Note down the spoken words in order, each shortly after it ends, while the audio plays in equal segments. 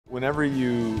whenever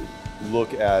you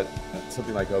look at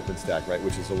something like OpenStack, right,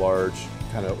 which is a large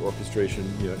kind of orchestration,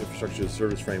 infrastructure as a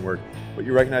service framework, what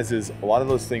you recognize is a lot of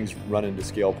those things run into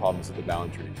scale problems at the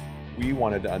boundaries. We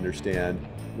wanted to understand,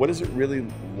 what is it really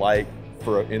like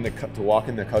to walk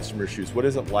in the customer's shoes? What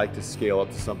is it like to scale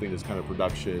up to something that's kind of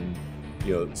production,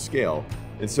 scale?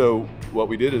 And so what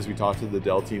we did is we talked to the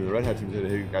Dell team and the Red Hat team and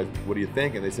said, hey guys, what do you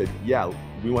think? And they said, yeah,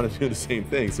 we want to do the same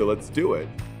thing, so let's do it.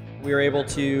 We were able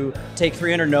to take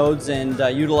 300 nodes and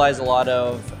utilize a lot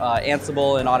of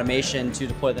Ansible and automation to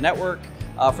deploy the network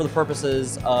for the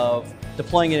purposes of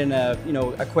deploying it in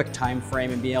a quick time frame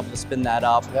and being able to spin that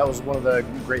up. That was one of the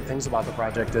great things about the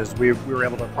project is we were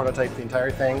able to prototype the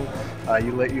entire thing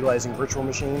utilizing virtual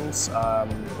machines,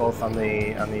 both on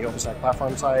the OpenStack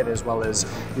platform side as well as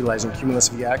utilizing Cumulus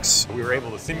VX. We were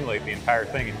able to simulate the entire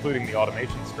thing, including the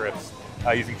automation scripts,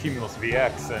 using Cumulus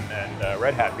VX and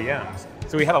Red Hat VMs.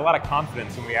 So we had a lot of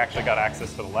confidence when we actually got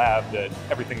access to the lab that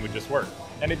everything would just work,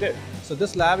 and it did. So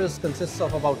this lab consists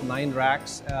of about 9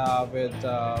 racks with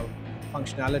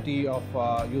functionality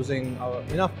of using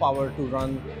enough power to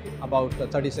run about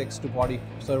 36 to 40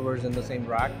 servers in the same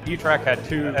rack. Each rack had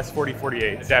 2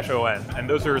 S4048-ON, and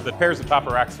those are the pairs of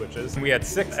top-of-rack switches. And we had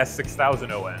 6 S6000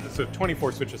 ON, so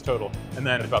 24 switches total, and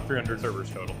then about 300 servers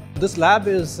total. This lab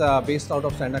is based out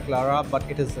of Santa Clara, but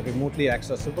it is remotely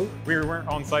accessible. We weren't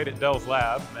on site at Dell's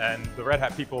lab, and the Red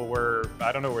Hat people were,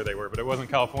 I don't know where they were, but it wasn't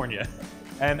California.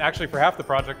 And actually for half the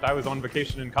project, I was on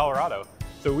vacation in Colorado.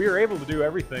 So we were able to do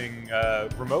everything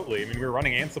remotely. I mean, we were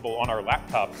running Ansible on our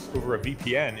laptops over a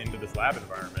VPN into this lab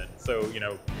environment. So,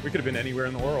 we could have been anywhere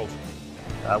in the world.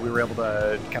 We were able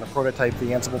to kind of prototype the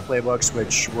Ansible playbooks,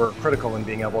 which were critical in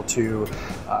being able to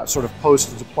sort of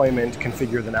post-deployment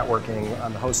configure the networking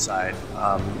on the host side.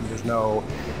 There's no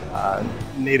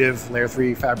native layer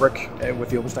 3 fabric with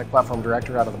the OpenStack platform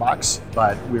director out of the box,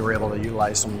 but we were able to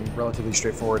utilize some relatively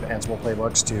straightforward Ansible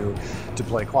playbooks to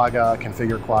deploy Quagga,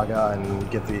 configure Quagga, and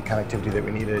get the connectivity that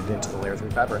we needed into the layer 3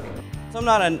 fabric. So I'm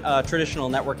not a traditional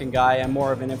networking guy. I'm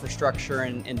more of an infrastructure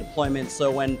and deployment. So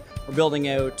when we're building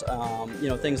out,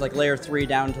 things like layer 3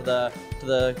 down to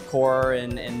the core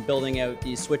and building out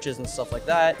these switches and stuff like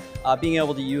that, being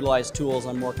able to utilize tools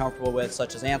I'm more comfortable with,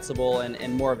 such as Ansible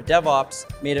and more of a DevOps,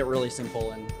 made it really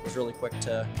simple and was really quick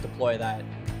to deploy that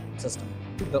system.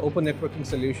 The open networking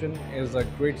solution is a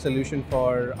great solution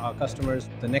for our customers.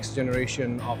 The next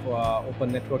generation of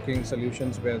open networking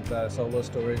solutions with server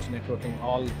storage, networking,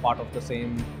 all part of the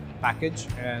same package,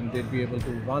 and they'll be able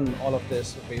to run all of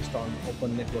this based on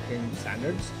open networking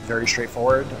standards. Very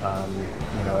straightforward.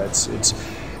 It's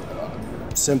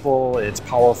simple, it's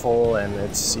powerful, and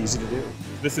it's easy to do.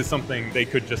 This is something they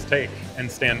could just take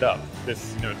and stand up.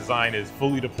 This design is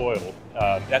fully deployable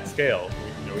at scale.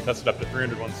 We tested up to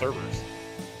 301 servers.